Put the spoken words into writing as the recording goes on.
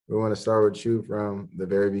We want to start with you from the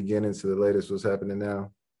very beginning to the latest. What's happening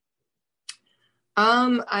now?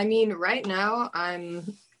 I mean, right now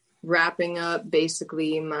I'm wrapping up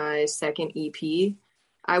basically my second EP.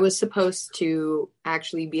 I was supposed to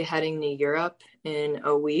actually be heading to Europe in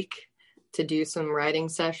a week to do some writing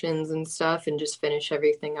sessions and stuff and just finish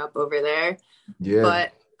everything up over there. Yeah.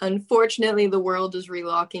 But unfortunately, the world is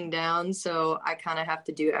relocking down, so I kind of have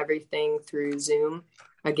to do everything through Zoom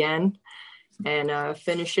again and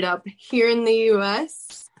finish it up here in the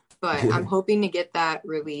US. But I'm hoping to get that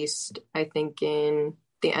released, I think, in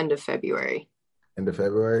the end of February. End of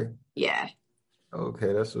February? Yeah.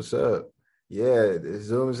 Okay, that's what's up. Yeah,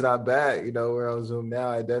 Zoom's not bad. We're on Zoom now.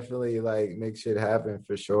 I definitely make shit happen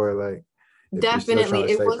for sure. Like if you're still trying Definitely.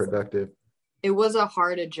 to stay productive. It was a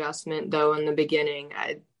hard adjustment though in the beginning.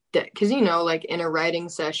 Because like in a writing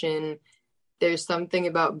session, there's something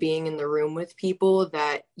about being in the room with people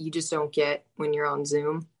that you just don't get when you're on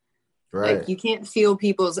Zoom. Right. Like you can't feel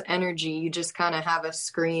people's energy. You just kind of have a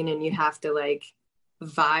screen and you have to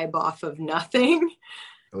vibe off of nothing.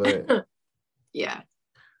 Right. Yeah.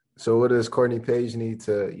 So what does Courtney Paige need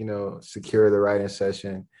to, secure the writing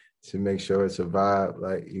session to make sure it's a vibe?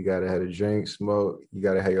 Like you got to have a drink, smoke, you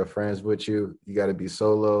got to have your friends with you. You got to be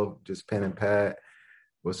solo, just pen and pad.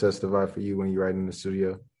 What sets the vibe for you when you write in the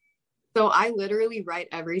studio? So I literally write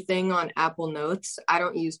everything on Apple Notes. I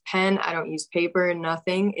don't use pen. I don't use paper,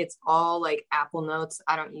 nothing. It's all Apple Notes.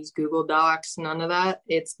 I don't use Google Docs, none of that.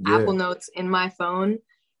 It's Apple Notes in my phone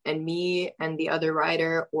and me and the other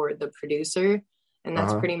writer or the producer. And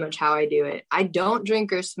that's pretty much how I do it. I don't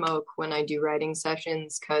drink or smoke when I do writing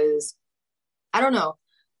sessions because I don't know.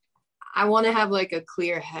 I want to have a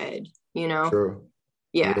clear head, True.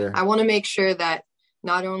 Yeah. I want to make sure that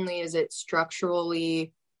not only is it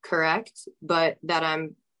structurally correct, but that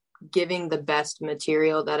I'm giving the best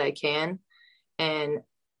material that I can. And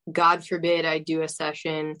God forbid I do a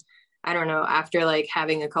session, I don't know, after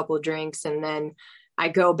having a couple drinks and then I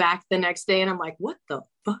go back the next day and I'm like, what the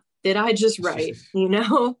fuck did I just write? I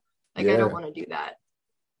don't want to do that.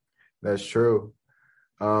 That's true.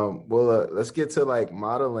 Let's get to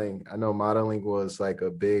modeling. I know modeling was a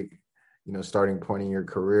big, starting point in your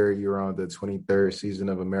career. You were on the 23rd season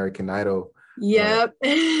of American Idol. Yep.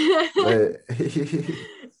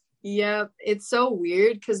 Yep. It's so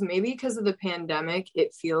weird because maybe because of the pandemic,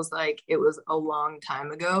 it feels like it was a long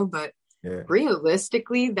time ago, but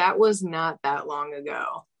realistically, that was not that long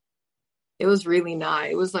ago. It was really not.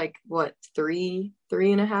 It was what,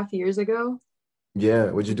 3.5 years ago?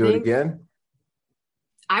 Yeah. Would you do it again?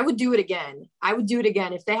 I would do it again.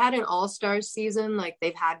 If they had an all-star season like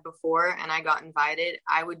they've had before and I got invited,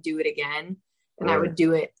 I would do it again. And I would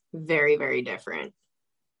do it very, very different.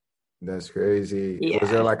 That's crazy. Yeah. Was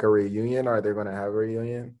there a reunion? Are they going to have a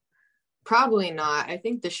reunion? Probably not. I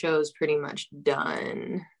think the show's pretty much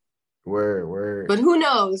done. Where? But who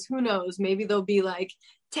knows? Maybe there'll be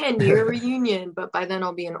 10-year reunion, but by then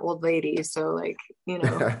I'll be an old lady. So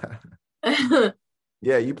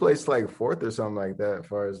Yeah, you placed fourth or something like that as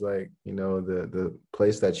far as the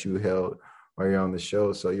place that you held while you're on the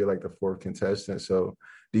show. So you're the fourth contestant. So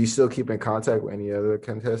do you still keep in contact with any other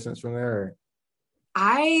contestants from there?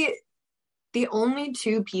 The only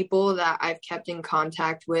two people that I've kept in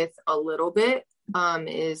contact with a little bit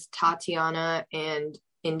is Tatiana and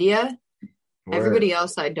India. Word. Everybody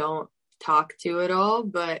else I don't talk to at all,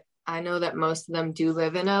 but I know that most of them do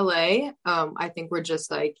live in LA. I think we're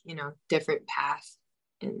just different paths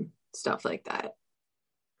and stuff like that.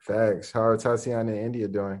 Facts. How are Tatiana and India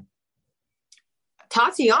doing?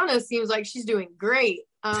 Tatiana seems like she's doing great.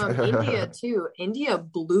 India too. India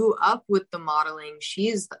blew up with the modeling.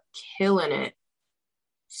 She's killing it.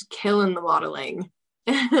 She's killing the modeling.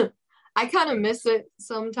 I kind of miss it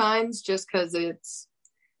sometimes just because it's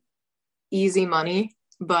easy money,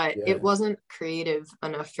 but it wasn't creative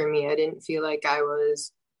enough for me. I didn't feel like I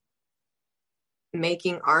was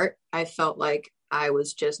making art. I felt like I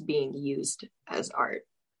was just being used as art,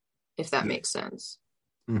 if that makes sense.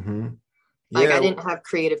 Mm-hmm. I didn't have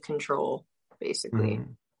creative control, basically.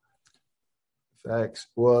 Mm-hmm. Facts.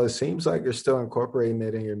 Well, it seems like you're still incorporating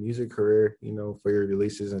it in your music career, for your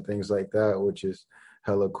releases and things like that, which is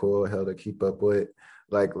hella cool, hell to keep up with.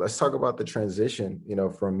 Let's talk about the transition,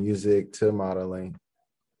 from music to modeling.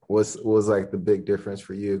 What was the big difference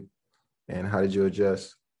for you and how did you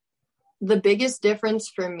adjust? The biggest difference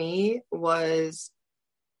for me was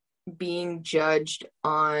being judged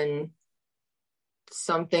on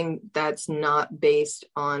something that's not based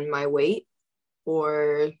on my weight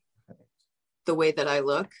or the way that I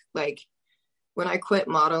look. When I quit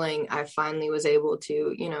modeling, I finally was able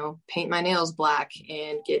to, paint my nails black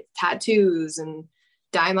and get tattoos and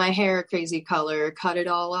dye my hair a crazy color, cut it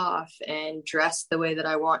all off, and dress the way that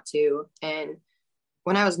I want to. And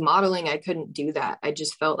when I was modeling, I couldn't do that. I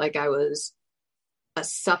just felt like I was a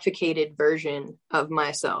suffocated version of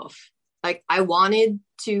myself. Like I wanted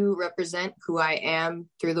to represent who I am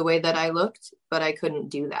through the way that I looked, but I couldn't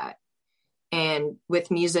do that. And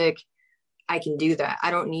with music, I can do that.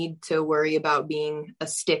 I don't need to worry about being a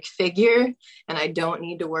stick figure, and I don't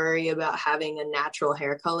need to worry about having a natural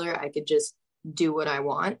hair color. I could just do what I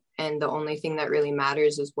want. And the only thing that really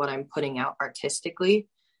matters is what I'm putting out artistically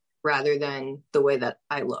rather than the way that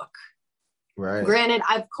I look. Right. Granted,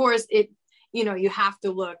 of course, you have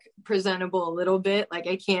to look presentable a little bit. Like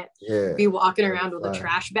I can't be walking around with a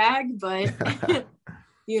trash bag, but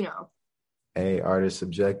Hey, artist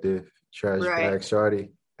subjective, trash right. bag shawty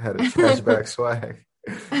had a trash bag swag.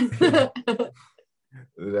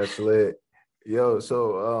 That's lit. Yo,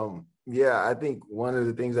 so yeah, I think one of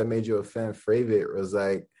the things that made you a fan favorite was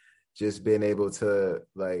like just being able to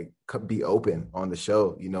like be open on the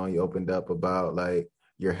show. You opened up about like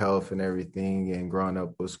your health and everything and growing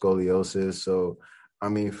up with scoliosis. So, I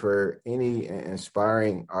mean, for any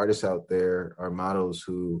inspiring artists out there or models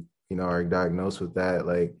who, are diagnosed with that,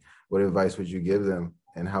 like what advice would you give them?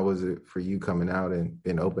 And how was it for you coming out and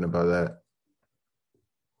being open about that?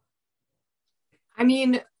 I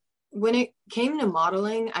mean, when it came to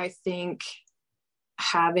modeling, I think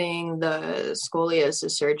having the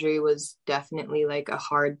scoliosis surgery was definitely like a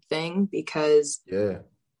hard thing because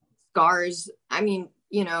scars, I mean,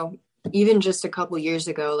 even just a couple years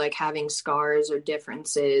ago, like having scars or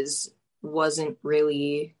differences wasn't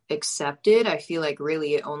really accepted. I feel like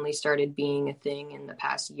really it only started being a thing in the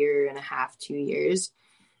past year and a half, 2 years.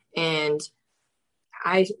 And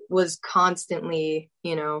I was constantly,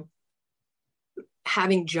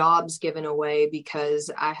 having jobs given away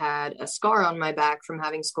because I had a scar on my back from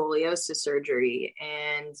having scoliosis surgery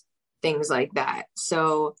and things like that.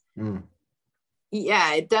 So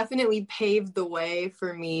yeah, it definitely paved the way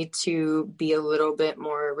for me to be a little bit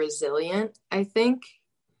more resilient, I think.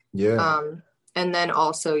 Yeah. And then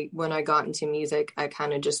also when I got into music, I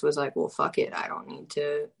kind of just was like, well, fuck it. I don't need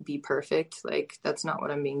to be perfect. Like, that's not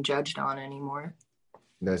what I'm being judged on anymore.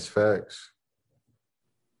 That's facts.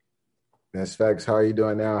 That's facts. How are you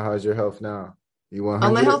doing now? How's your health now? You 100?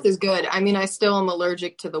 Oh, my health is good. I mean, I still am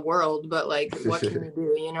allergic to the world, but like, what can you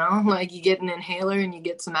do, Like, you get an inhaler and you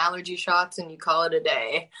get some allergy shots and you call it a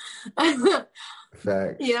day.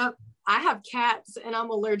 Facts. Yep. I have cats and I'm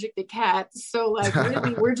allergic to cats. So like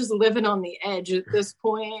really we're just living on the edge at this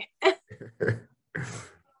point.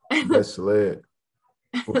 That's lit.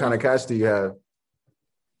 What kind of cats do you have?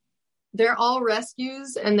 They're all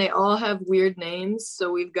rescues and they all have weird names.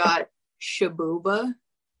 So we've got Shabuba,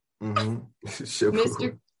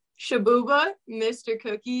 Mr. Shabuba, Mr.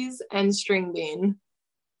 Cookies, and String Bean.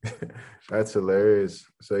 That's hilarious.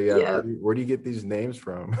 So yeah, where do you get these names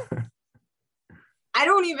from? I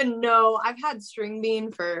don't even know. I've had String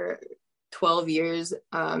Bean for 12 years,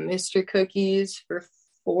 Mr. Cookies for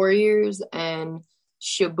 4 years, and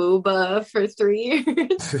Shabuba for 3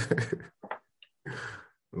 years.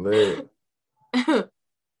 Lit.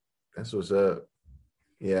 That's what's up.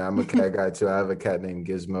 Yeah, I'm a cat guy too. I have a cat named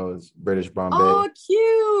Gizmo. It's British Bombay. Oh,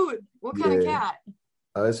 cute. What kind of cat?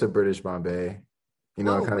 It's a British Bombay. You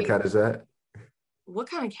know what kind of cat is that? What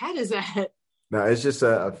kind of cat is that? No, it's just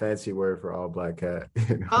a fancy word for all black cat.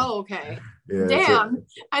 Oh, okay. Yeah, damn.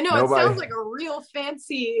 I know, it sounds like a real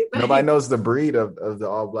fancy. Nobody knows the breed of the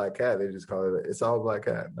all black cat. They just call it, it's all black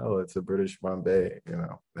cat. No, it's a British Bombay.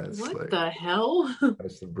 That's what the hell?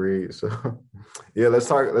 That's the breed. So yeah,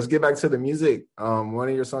 let's get back to the music. One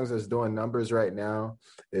of your songs that's doing numbers right now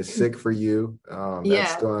is Sick for You.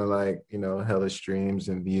 That's doing like, hella streams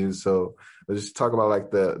and views. So let's just talk about like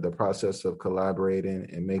the process of collaborating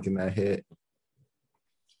and making that hit.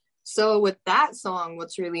 So with that song,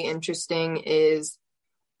 what's really interesting is,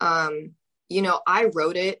 I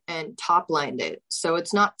wrote it and top-lined it. So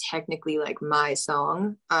it's not technically like my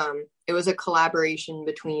song. It was a collaboration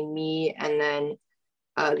between me and then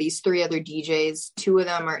these 3 other DJs. 2 of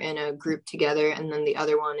them are in a group together, and then the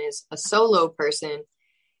other one is a solo person.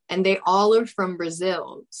 And they all are from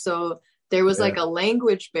Brazil. So there was like a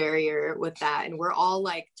language barrier with that. And we're all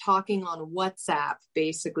like talking on WhatsApp,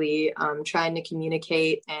 basically, trying to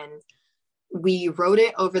communicate. And we wrote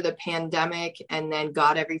it over the pandemic and then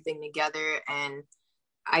got everything together. And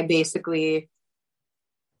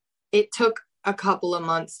it took a couple of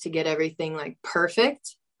months to get everything like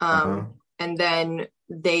perfect. And then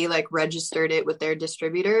they like registered it with their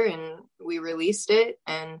distributor and we released it.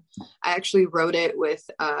 And I actually wrote it with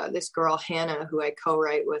this girl, Hannah, who I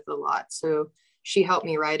co-write with a lot. So she helped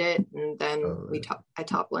me write it, and then Oh, I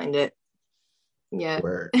top lined it. Yeah.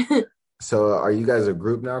 where? So are you guys a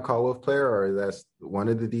group now called Wolf Player, or that's one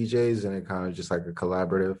of the DJs and it kind of just like a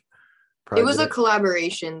collaborative It was a project?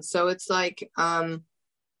 collaboration. So it's like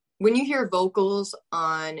when you hear vocals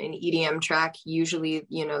on an EDM track, usually,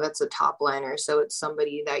 that's a top liner. So it's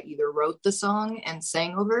somebody that either wrote the song and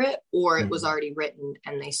sang over it, or it was Mhm. already written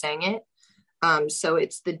and they sang it. So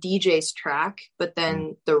it's the DJ's track, but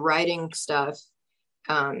then the writing stuff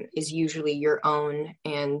is usually your own.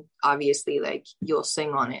 And obviously, like, you'll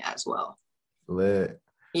sing on it as well. Lit.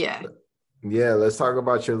 Yeah. Yeah, let's talk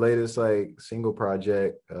about your latest like single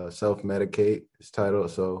project, Self Medicate is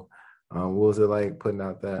titled. So what was it like putting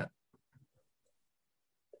out that?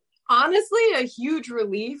 Honestly, a huge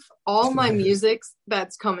relief. All my music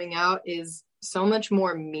that's coming out is so much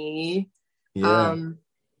more me. Yeah. Um,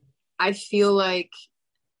 I feel like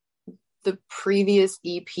the previous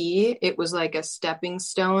EP, it was like a stepping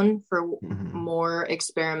stone for Mhm. more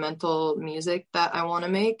experimental music that I want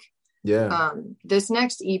to make. Yeah. This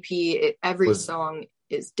next EP, every Was song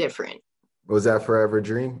is different. was that Forever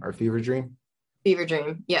Dream or Fever Dream? Fever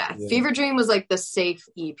Dream. Yeah. Yeah. Fever Dream was like the safe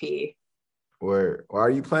EP. Or why are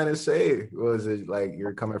you planning to say? Was it like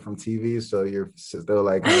you're coming from TV, so you're still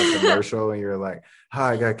like kind of commercial, and you're like,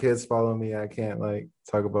 "Hi, I got kids following me. I can't like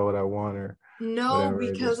talk about what I want or No, whatever."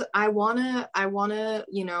 because Just I wanna,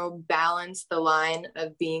 balance the line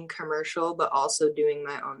of being commercial but also doing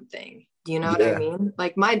my own thing. Do you know what I yeah, mean?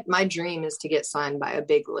 Like my dream is to get signed by a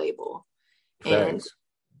big label. And facts.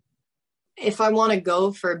 if I want to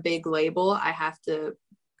go for a big label, I have to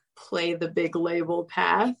play the big label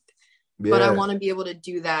path. But I Yeah. want to be able to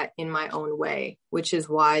do that in my own way, which is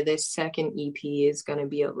why this second EP is going to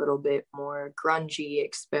be a little bit more grungy,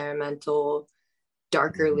 experimental,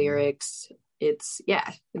 darker Mhm. lyrics. It's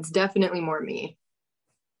definitely more me.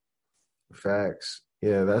 Facts.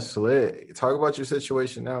 Yeah, that's lit. Talk about your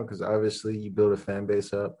situation now, because obviously you build a fan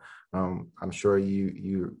base up. I'm sure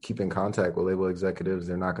you keep in contact with label executives.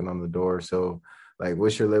 They're knocking on the door. So, like,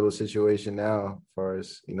 what's your label situation now, as far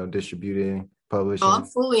as distributing, Oh, I'm publishing?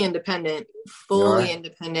 fully independent, You fully are.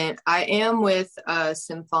 independent. I am with a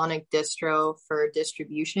Symphonic Distro for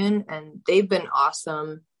distribution, and they've been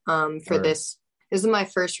awesome for Or this. This is my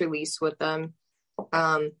first release with them.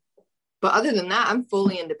 Um, but other than that, I'm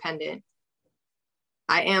fully independent.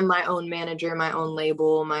 I am my own manager, my own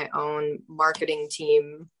label, my own marketing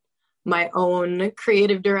team, my own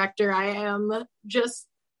creative director. I am just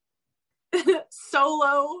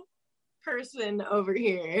solo person over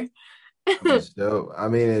here. that's dope. I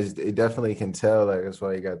mean, it definitely can tell. Like that's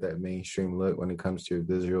why you got that mainstream look when it comes to your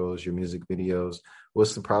visuals, your music videos.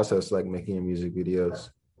 What's the process like making your music videos?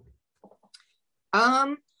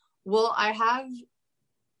 um, well, I have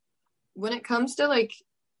when it comes to like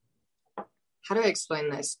how do I explain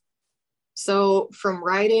this? So from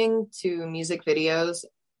writing to music videos,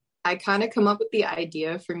 I kind of come up with the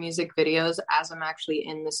idea for music videos as I'm actually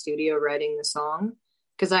in the studio writing the song.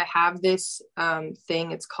 Because I have this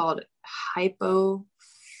thing, it's called hypo,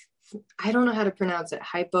 I don't know how to pronounce it,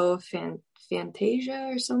 fantasia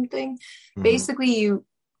or something. Hmm. Basically, you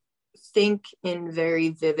think in very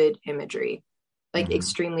vivid imagery, like Hmm.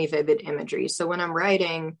 extremely vivid imagery. So when I'm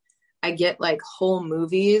writing, I get like whole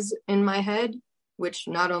movies in my head, which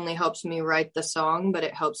not only helps me write the song, but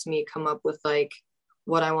it helps me come up with like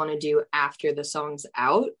what I want to do after the song's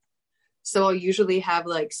out. So I'll usually have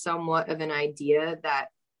like somewhat of an idea that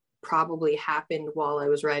probably happened while I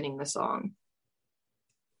was writing the song.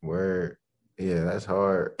 Word. Yeah, that's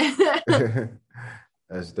hard.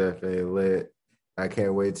 That's definitely lit. I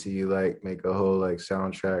can't wait till you like make a whole like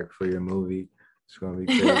soundtrack for your movie. It's gonna be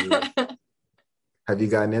crazy. Have you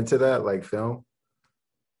gotten into that, like film?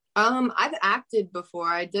 I've acted before.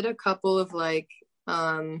 I did a couple of like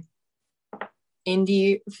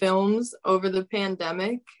indie films over the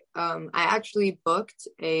pandemic. I actually booked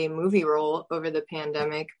a movie role over the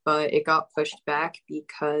pandemic, but it got pushed back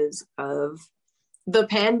because of the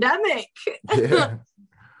pandemic. Yeah.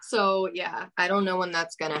 So, yeah, I don't know when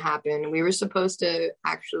that's going to happen. We were supposed to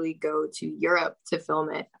actually go to Europe to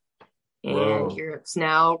film it, and Whoa. Europe's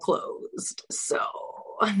now closed. So,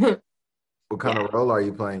 What kind yeah. of role are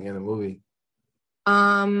you playing in the movie?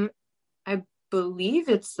 Um, I believe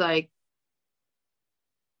it's like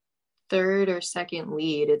third or second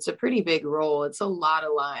lead. It's a pretty big role. It's a lot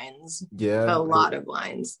of lines. A Yeah. lot of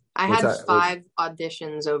lines. I What had type? What? 5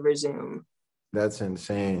 auditions over Zoom. That's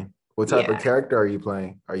insane. What type of Yeah. character are you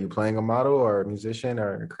playing? Are you playing a model or a musician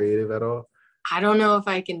or creative at all? I don't know if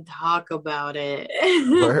I can talk about it.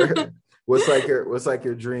 What's like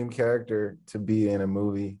your dream character to be in a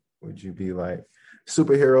movie? Would you be like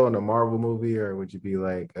superhero in a Marvel movie, or would you be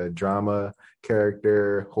like a drama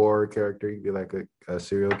character, horror character? You'd be like a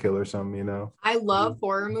serial killer or something, you know? I love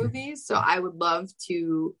horror movies, so I would love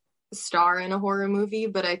to star in a horror movie,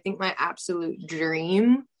 but I think my absolute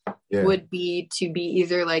dream Yeah, would be to be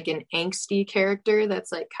either like an angsty character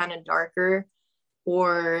that's like kind of darker,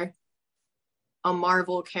 or a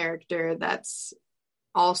Marvel character that's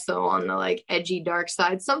also on the like edgy dark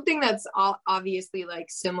side, something that's obviously like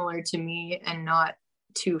similar to me and not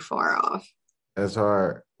too far off. that's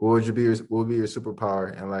hard. What would be your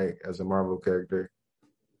superpower and like as a Marvel character?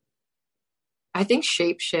 I think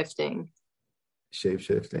shape shifting. Shape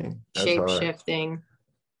shifting. That's Shape hard. shifting. I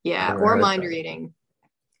Yeah, haven't or heard mind that. reading.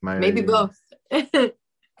 Mind Maybe reading. both.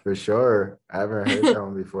 For sure. I haven't heard that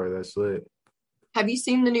one before. That's lit. Have you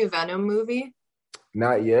seen the new Venom movie?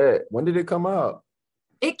 Not yet. When did it come out?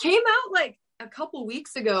 It came out like a couple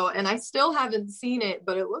weeks ago and I still haven't seen it,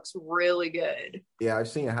 but it looks really good. Yeah, I've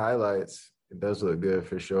seen highlights. It does look good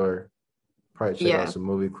for sure. Probably check out Yeah. some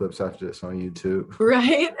movie clips after this on YouTube.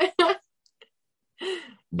 Right?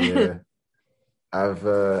 Yeah. I've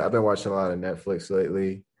been watching a lot of Netflix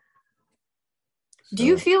lately. Do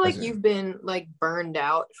you So feel that's like you've been like burned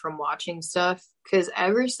out from watching stuff? Because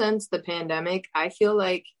ever since the pandemic, I feel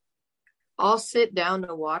like I'll sit down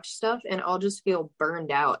to watch stuff and I'll just feel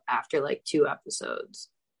burned out after like two episodes.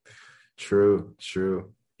 true,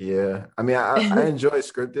 true. Yeah. I mean, I enjoy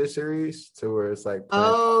scripted series to where it's like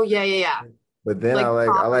planned. Oh, yeah, yeah, yeah. But then Like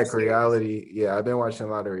I proper like series. reality. Yeah, I've been watching a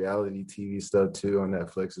lot of reality TV stuff too on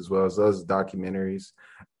Netflix as well as those documentaries.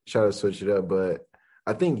 Try to switch it up, but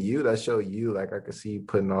I think that show you, like I could see you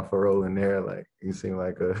putting off a role in there. Like you seem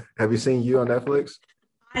like a. Have you seen You on Netflix?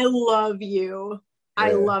 I love you.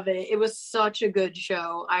 I Yeah, love it. It was such a good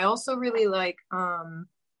show. I also really like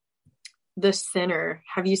The Sinner.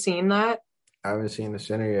 Have you seen that? I haven't seen The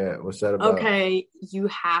Sinner yet. What's that about? Okay, you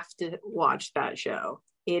have to watch that show.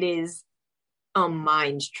 It is a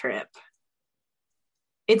mind trip.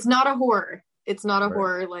 It's not a horror. It's not a Right.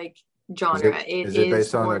 horror like Is genre. it It is it is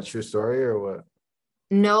based on a more true story or what?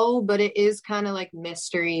 no, but it is kind of like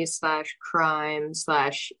mystery slash crime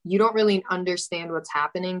slash you don't really understand what's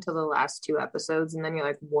happening till the last two episodes, and then you're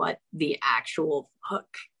like, what the actual fuck?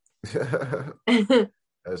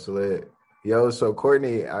 That's lit. Yo, so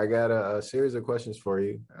Courtney, I got a series of questions for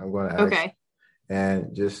you. I'm going to ask, Okay.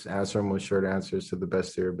 and just answer them with short answers to the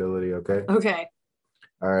best of your ability. Okay. Okay.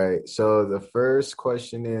 All right. So the first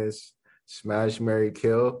question is smash, marry,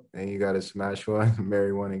 kill, and you got to smash one,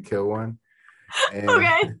 marry one, and kill one. And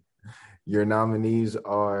Okay. your nominees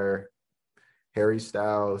are Harry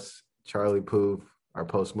Styles, Charlie Puth, or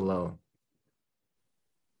Post Malone.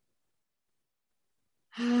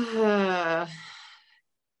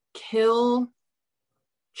 Kill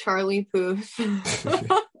Charlie Puth.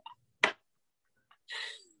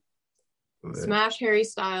 Smash Harry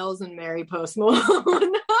Styles and marry Post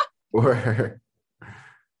Malone. Or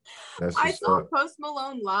that's I what's saw up. Post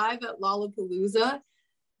Malone live at Lollapalooza.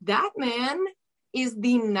 That man is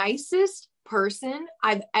the nicest person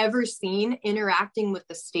I've ever seen interacting with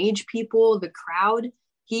the stage people, the crowd.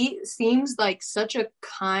 He seems like such a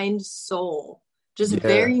kind soul, just Yeah,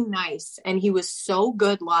 very nice. And he was so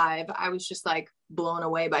good live. I was just like blown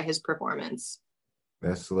away by his performance.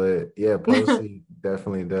 that's lit. Yeah, Posty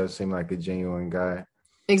definitely does seem like a genuine guy.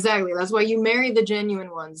 Exactly. That's why you marry the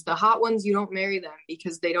genuine ones. The hot ones, you don't marry them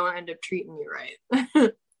because they don't end up treating you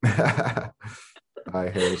right. Hi,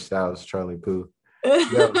 Harry Styles, Charlie Puth.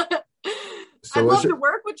 Yo, I'd so what's love your to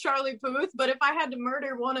work with Charlie Puth, but if I had to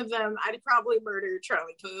murder one of them, I'd probably murder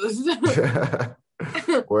Charlie Puth.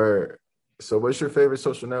 where? So what's your favorite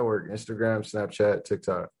social network? Instagram, Snapchat,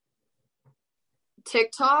 TikTok.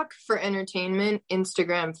 TikTok for entertainment,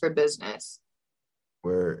 Instagram for business.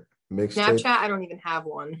 Where Snapchat, mixtapes, I don't even have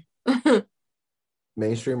one.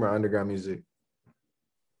 mainstream or underground music?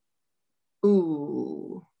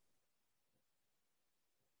 Ooh,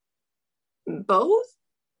 both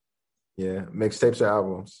Yeah, mixtapes or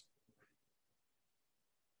albums?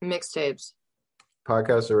 mixtapes,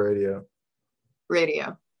 Podcasts or radio?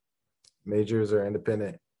 radio, Majors or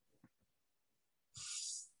independent?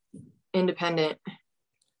 independent.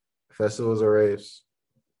 Festivals or raves?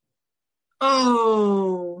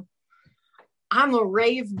 Oh, I'm a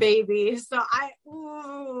rave baby.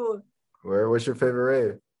 Ooh, What's your favorite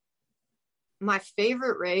rave? my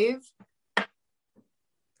favorite rave.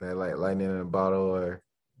 That like lightning in a bottle or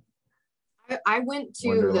I went to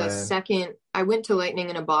Wonderland? I went to Lightning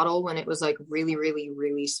in a Bottle when it was like really, really,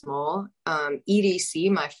 really small.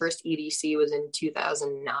 EDC, my first EDC was in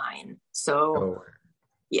 2009. So Oh,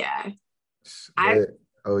 yeah, I lit.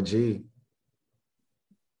 OG.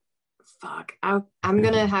 Fuck. I'm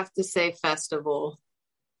gonna have to say festival.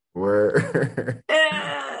 Where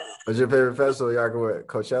Eh. what's your favorite festival? Y'all go with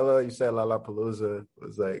Coachella? You said Lollapalooza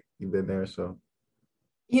was like you've been there, so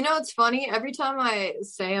You know, it's funny. Every time I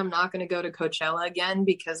say I'm not going to go to Coachella again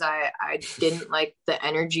because I didn't like the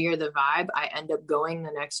energy or the vibe, I end up going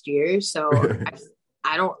the next year. So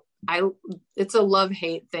I don't, I, it's a love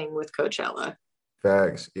hate thing with Coachella.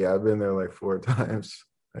 facts. Yeah, I've been there like four times,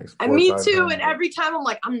 like And four or me five too. times. And every time I'm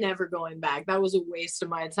like, I'm never going back. That was a waste of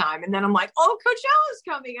my time. And then I'm like, oh, Coachella's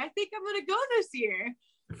coming. I think I'm going to go this year.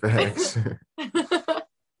 Facts.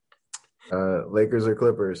 Lakers or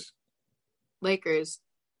Clippers? Lakers.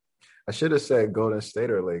 I should have said Golden State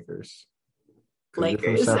or Lakers. Because you're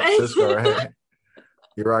from Lakers. San Francisco, right?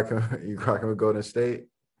 You rocking with Golden State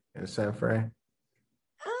and San Fran?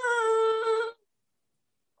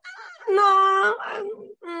 No.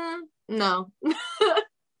 No.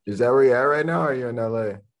 Is that where you're at right now, or are you in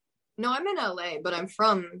LA? No, I'm in LA, but I'm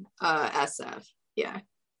from SF. Yeah.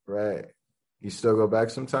 Right. You still go back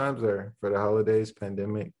sometimes or for the holidays,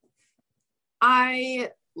 pandemic? I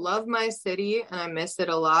love my city and I miss it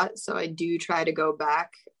a lot. So I do try to go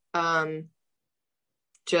back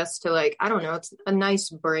just to like, I don't know, it's a nice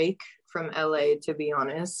break from LA, to be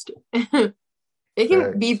honest. It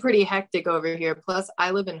can be Facts. pretty hectic over here. Plus,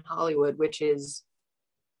 I live in Hollywood, which is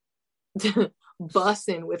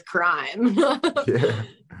bussing with crime. Yeah.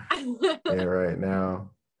 Yeah, right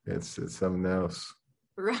now it's something else.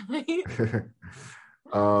 Right?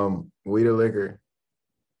 Weed or liquor?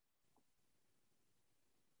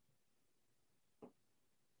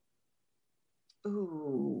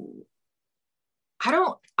 Ooh.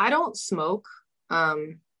 I don't smoke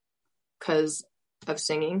because of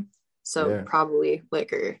singing. So Yeah. probably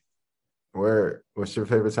liquor. What's your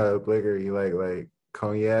favorite type of liquor? You like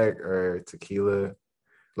cognac or tequila?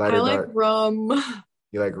 Light I or like dark? rum.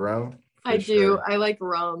 You like rum? I For do. sure. I like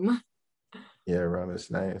rum. Yeah, rum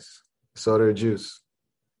is nice. Soda or juice?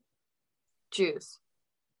 Juice.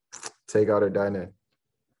 Take out or dine in?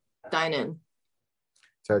 Dine in.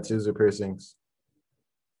 Tattoos or piercings?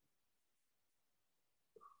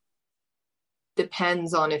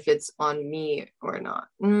 Depends on if it's on me or not.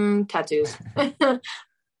 Tattoos. I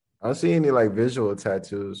don't see any like visual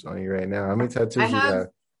tattoos on you right now. How many I tattoos you have got?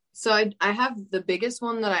 so I have the biggest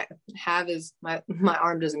one that I have is my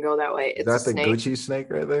arm doesn't go that way. Is It's a that the snake. Gucci snake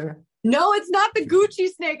right there? No, it's not the Gucci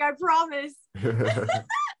snake, I promise.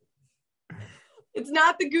 It's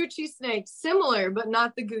not the Gucci snake. Similar, but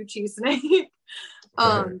not the Gucci snake.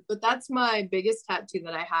 But that's my biggest tattoo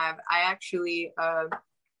that I have. I actually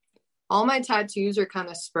all my tattoos are kind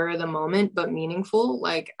of spur of the moment, but meaningful.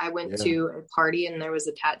 Like I went Yeah. to a party and there was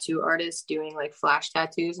a tattoo artist doing like flash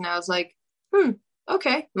tattoos, and I was like,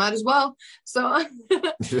 okay, might as well. So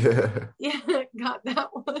Yeah. yeah, got that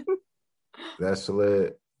one. That's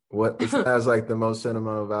lit. Which one has like the most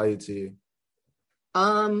sentimental value to you?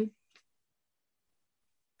 Um,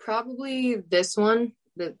 Probably this one.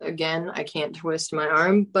 That again, I can't twist my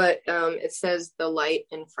arm, but it says the light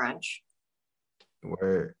in French.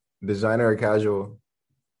 Where designer or casual?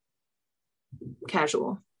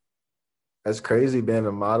 Casual. That's crazy being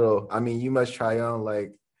a model. I mean, you must try on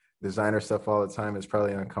like designer stuff all the time. It's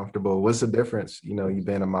probably uncomfortable. What's the difference? You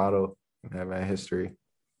being a model and having a history.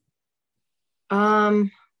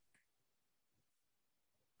 Um,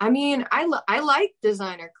 I mean, I like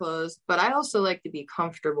designer clothes, but I also like to be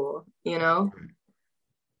comfortable, you know? Do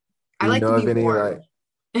I you like to know be of any warm.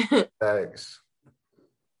 like bags?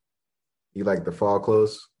 You like the fall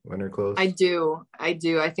clothes, winter I clothes? do. I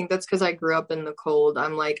do. I think that's because I grew up in the cold.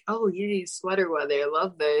 I'm like, oh, yay, sweater weather. I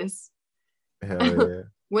love this. Hell yeah.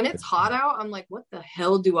 When it's hot out, I'm like, what the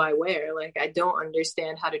hell do I wear? Like, I don't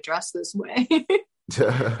understand how to dress this way.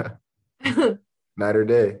 Night or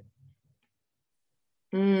day?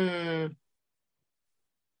 mm,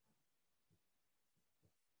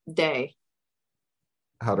 Day.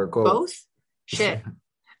 Hot or cold? Both? Shit.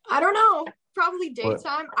 I don't know. Probably What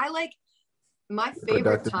daytime. I like my favorite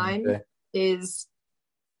productive in the time day? is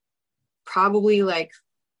probably like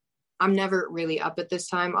I'm never really up at this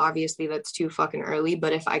time. Obviously, that's too fucking early.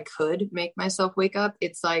 But if I could make myself wake up,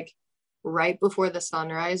 it's like right before the sun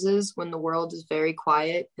rises when the world is very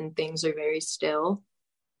quiet and things are very still.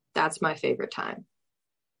 That's my favorite time.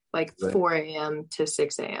 Like Like, 4 a.m. to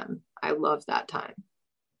 6 a.m. I love that time.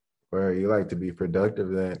 where you like to be productive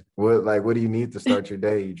then? What do you need to start your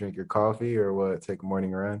day? You drink your coffee or what? Take a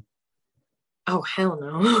morning run? Oh, hell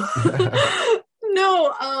no.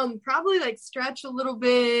 No, probably like stretch a little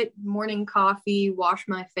bit, morning coffee, wash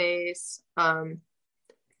my face, turn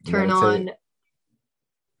Meditate? on.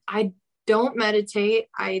 I don't meditate.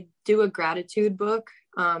 I do a gratitude book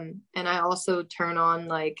And I also turn on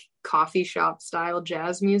like coffee shop style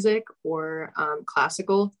jazz music or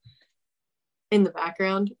classical in the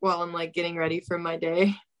background while I'm like getting ready for my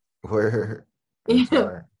day. Where You that's know,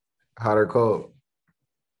 hard. Hot or cold?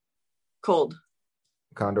 cold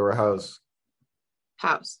Condo or house?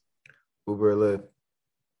 house Uber or Lyft?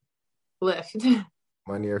 lift.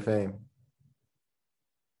 Money or fame?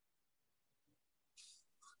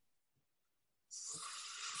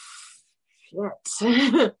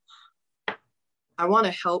 Shit. I want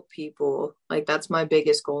to help people. Like that's my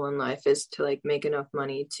biggest goal in life is to like make enough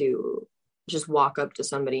money to just walk up to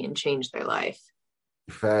somebody and change their life.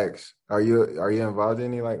 Facts. Are you involved in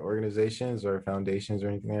any like organizations or foundations or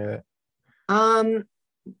anything like that? Um,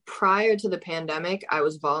 Prior to the pandemic, I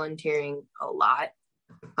was volunteering a lot.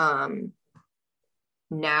 Um,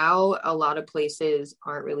 Now a lot of places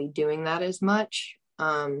aren't really doing that as much.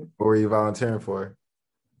 What were you volunteering for?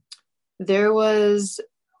 There was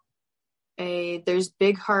there's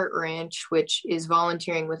Big Heart Ranch, which is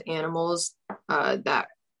volunteering with animals that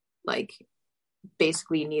like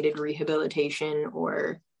basically needed rehabilitation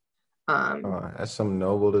or um, Oh, that's something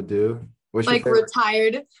noble to do. What's your like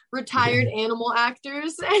favorite? retired animal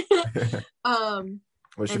actors. um,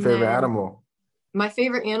 What's your and favorite then animal? my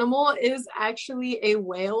favorite animal is actually a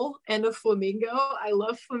whale and a flamingo. I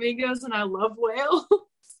love flamingos and I love whales.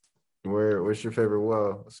 What's your favorite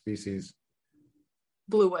whale species?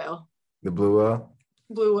 Blue whale. The blue whale?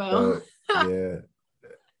 Blue whale. Yeah,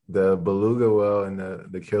 the beluga whale and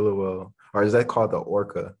the killer whale, or is that called the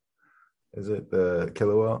orca? Is it the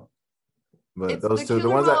killer whale? But It's those the two,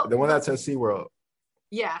 killer whale. the one that's in SeaWorld.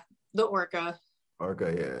 Yeah, the orca, Orca,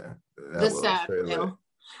 yeah, the that was sad straight lit. whale.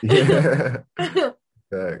 Yeah,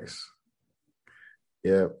 thanks.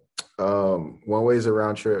 Yeah. One way is a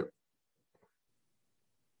round trip.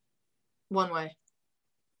 One way.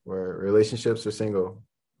 Where relationships are single.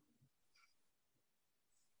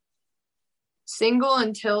 Single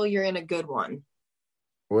until you're in a good one.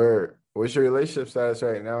 What's your relationship status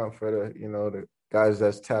right now for the guys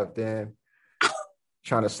that's tapped in,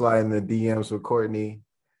 trying to slide in the DMs with Courtney?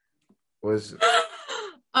 Was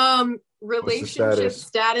What's the Relationship status?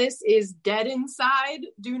 status is dead inside,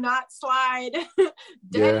 do not slide.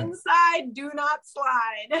 Dead Yeah. inside, do not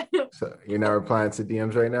slide. So you're not replying to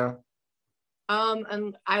DMs right now?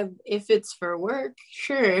 And I if it's for work,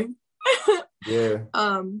 sure. Yeah.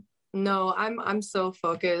 No, I'm so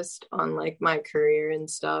focused on like my career and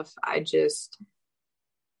stuff. I just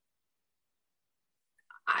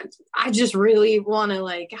really want to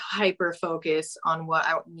like hyper focus on what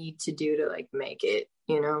I need to do to like make it,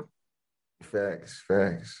 you know? Facts.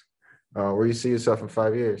 Facts. Where you see yourself in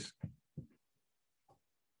 5 years?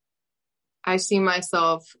 I see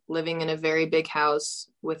myself living in a very big house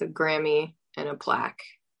with a Grammy and a plaque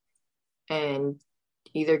and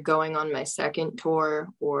either going on my second tour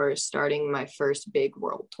or starting my first big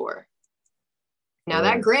world tour. Now,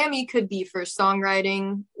 that Right. Grammy could be for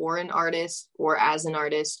songwriting or an artist or as an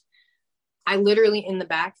artist. I literally, in the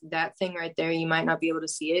back, that thing right there, you might not be able to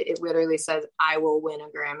see it. It literally says, I will win a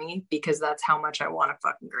Grammy because that's how much I want a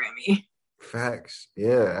fucking Grammy. Facts.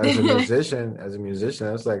 Yeah. As a musician,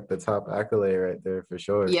 that's like the top accolade right there for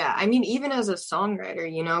sure. Yeah, I mean, even as a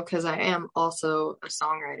songwriter, you know, because I am also a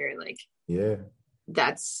songwriter, like Yeah.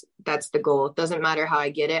 that's the goal. It doesn't matter how I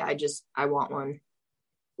get it. I want one.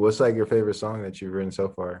 What's like your favorite song that you've written so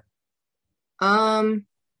far? Um,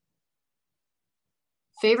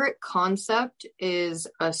 Favorite concept is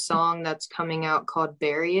a song that's coming out called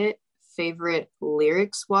Bury It. Favorite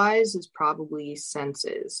lyrics wise is probably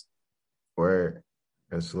Senses. Where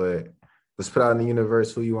that's lit. Let's put out in the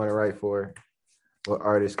universe who you want to write for. What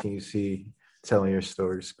artist can you see telling your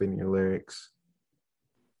story, spinning your lyrics?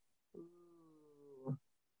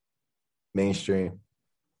 Mainstream.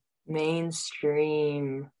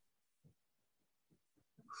 Mainstream.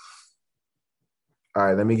 All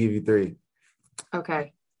right, let me give you three.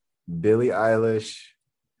 Okay. Billie Eilish,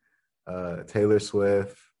 Taylor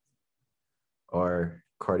Swift, or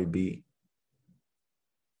Cardi B.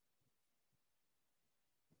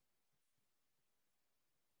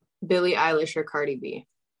 Billie Eilish or Cardi B.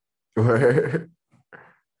 For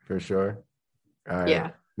sure. All right.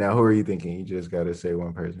 Yeah. Now, who are you thinking? You just got to say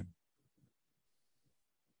one person.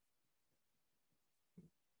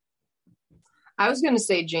 I was going to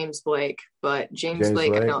say James Blake, but James James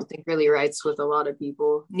Blake, I Blake? don't think really writes with a lot of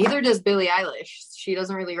people. Neither does Billie Eilish. She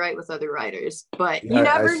doesn't really write with other writers, but Yeah, you I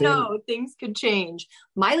never seen know. Things could change.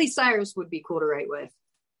 Miley Cyrus would be cool to write with.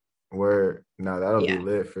 where, no, that'll be Yeah.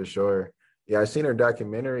 lit for sure. Yeah, I seen her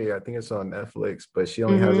documentary. I think it's on Netflix, but she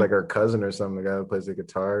only has Mm-hmm. like her cousin or something, the guy who plays the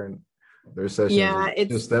guitar, and their sessions Yeah, is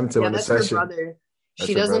just them two in the that's her session. brother.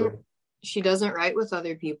 She That's her doesn't brother. she doesn't write with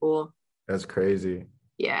other people. That's crazy.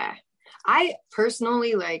 Yeah. I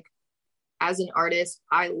personally like as an artist,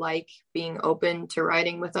 I like being open to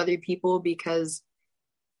writing with other people because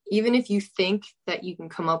even if you think that you can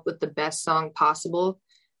come up with the best song possible,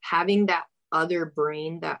 having that other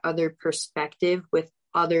brain, that other perspective with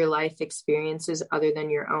other life experiences other than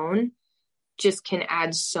your own just can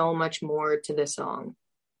add so much more to the song.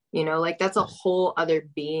 You know, like that's a whole other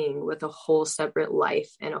being with a whole separate life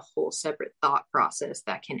and a whole separate thought process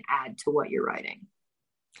that can add to what you're writing.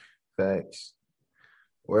 Facts.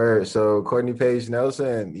 Word. So Courtney Paige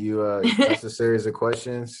Nelson, you asked a series of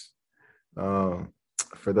questions. Um,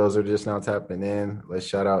 for those who are just now tapping in, let's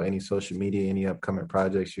shout out any social media, any upcoming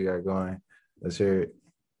projects you got going. Let's hear it.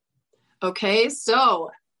 Okay,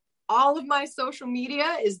 so all of my social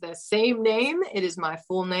media is the same name. It is my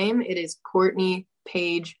full name. It is Courtney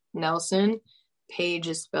Paige Nelson. Paige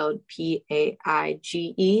is spelled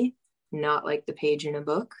Paige, not like the page in a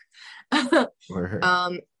book. Word.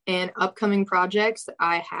 And upcoming projects,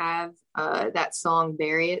 I have that song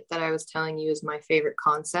 "Bury It" that I was telling you is my favorite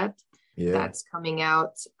concept. Yeah. That's coming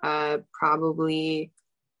out probably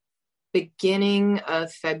beginning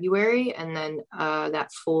of February, and then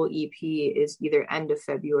that full EP is either end of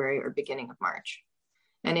February or beginning of March.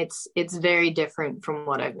 And it's very different from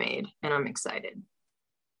what I've made, and I'm excited.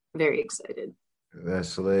 Very excited.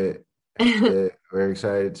 That's lit. That's lit. We're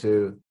excited too.